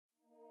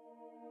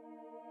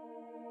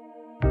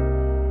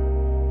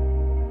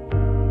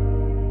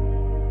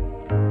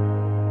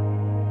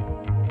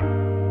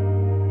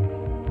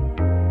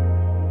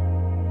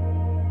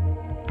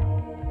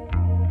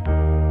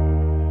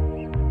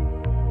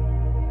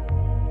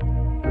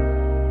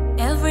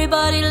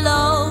Everybody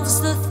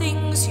loves the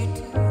things you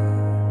do,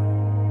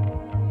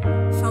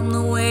 from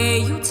the way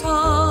you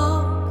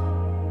talk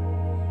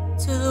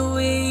to the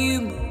way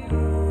you move.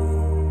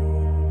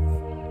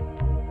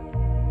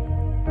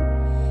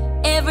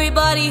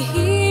 Everybody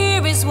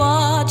here is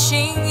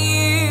watching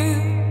you,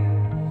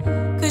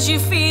 'cause you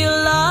feel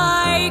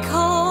like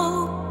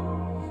hope,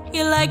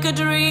 you're like a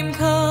dream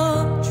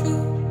come true.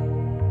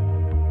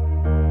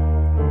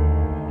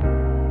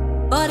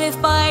 But if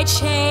by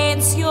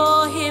chance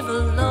you're here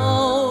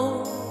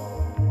alone,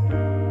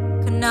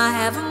 can I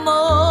have a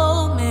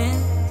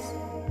moment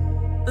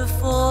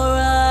before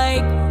I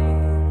go?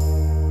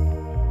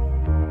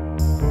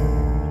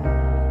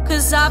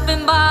 'Cause I've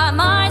been by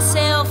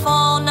myself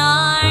all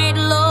night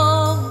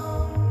long,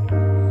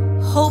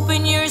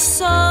 hoping you're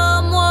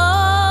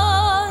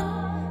someone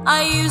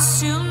I used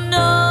to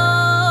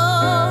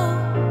know.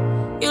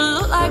 You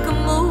look like a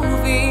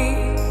movie,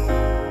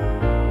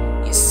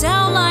 you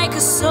sound like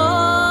a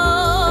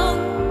song.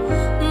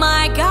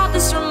 My God,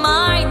 this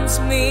reminds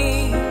me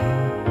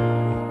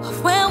of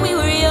when we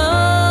were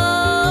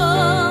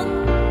young.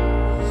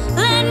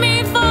 Let me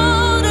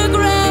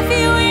photograph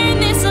you in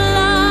this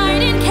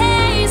light, in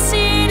case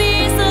it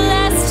is the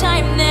last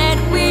time that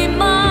we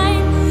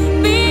might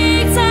be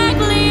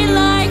exactly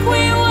like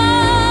we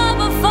were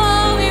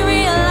before we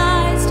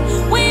realized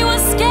we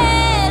were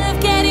scared of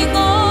getting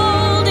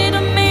old. It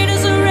made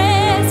us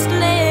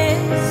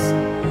restless.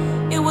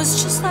 It was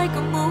just like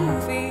a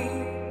movie,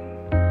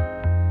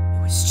 it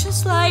was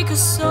just like a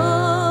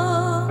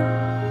song.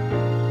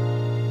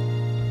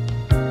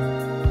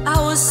 I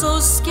was so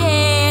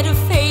scared to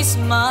face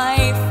my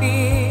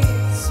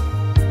fears,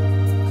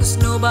 'cause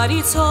nobody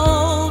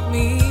told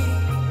me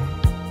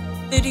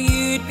that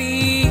you'd be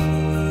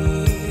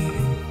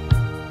here.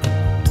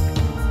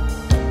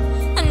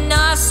 And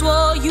I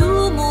swore you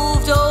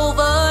moved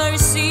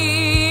overseas,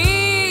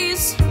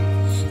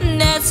 and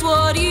that's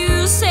what you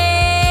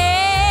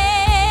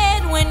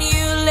said when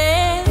you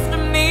left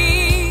me.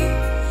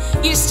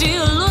 You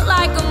still look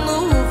like a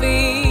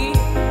movie,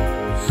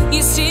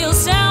 you still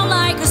sound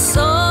like a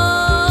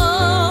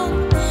song.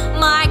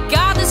 My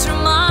God, this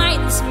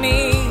reminds me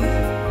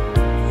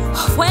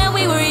of when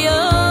we were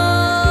young.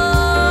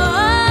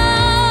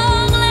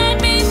 Let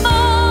me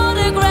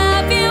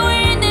photograph you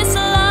in this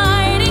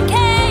light, in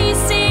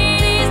case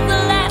it is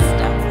the last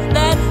time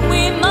that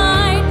we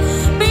might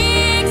be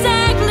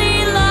exactly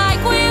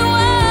like we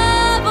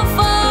were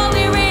before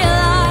we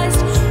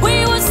realized we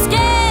were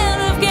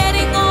scared of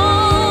getting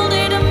old.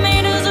 It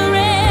made us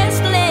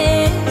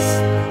restless.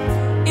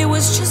 It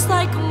was just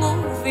like a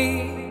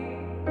movie,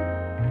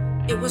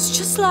 it was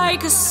just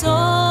like a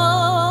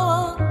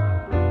song.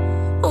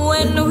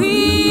 When we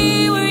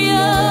were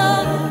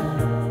young,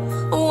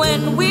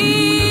 when we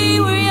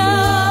were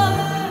young,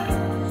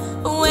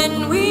 when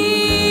we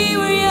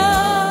were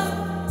young,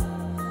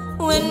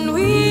 when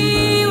we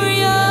were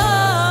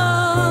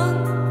young.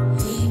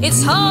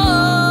 It's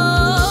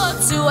hard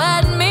to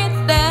admit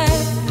that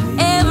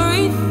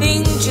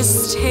everything just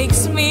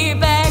takes me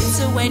back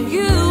to when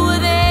you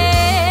were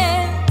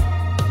there,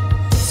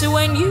 to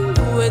when you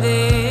were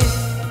there.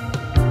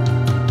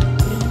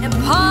 And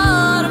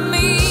part of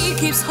me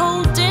keeps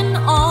holding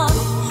on,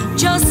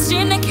 just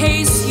in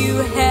case you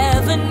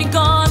haven't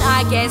gone.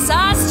 I guess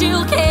I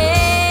still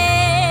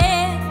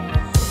care.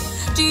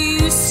 Do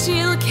you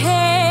still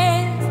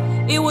care?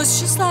 It was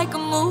just like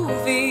a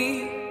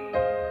movie,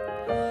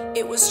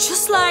 it was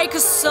just like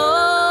a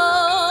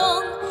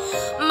song.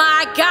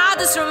 My God,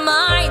 this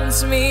reminds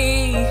me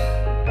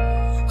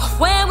of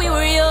when we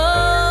were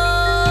young.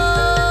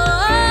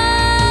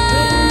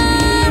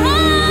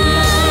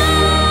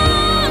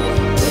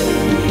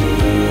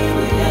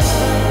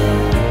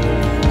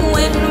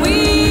 When we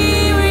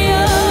were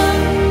young,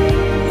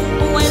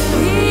 when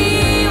we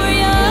were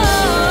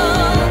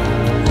young.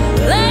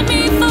 Let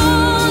me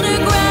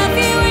photograph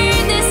you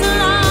in this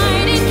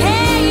light, in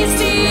case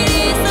it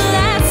is the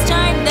last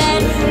time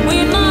that we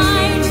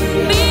might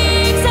be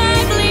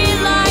exactly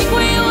like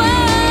we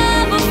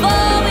were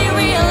before we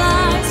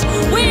realized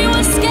we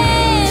were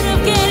scared of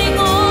getting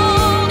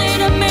old.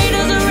 It made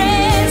us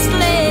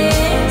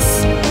restless.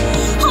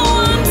 Oh,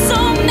 I'm so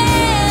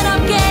mad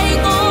I'm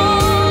getting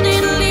old,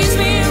 it leaves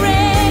me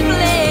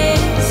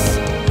reckless.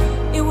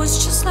 It was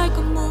just like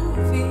a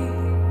movie,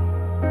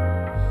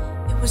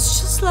 it was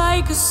just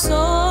like a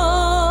song.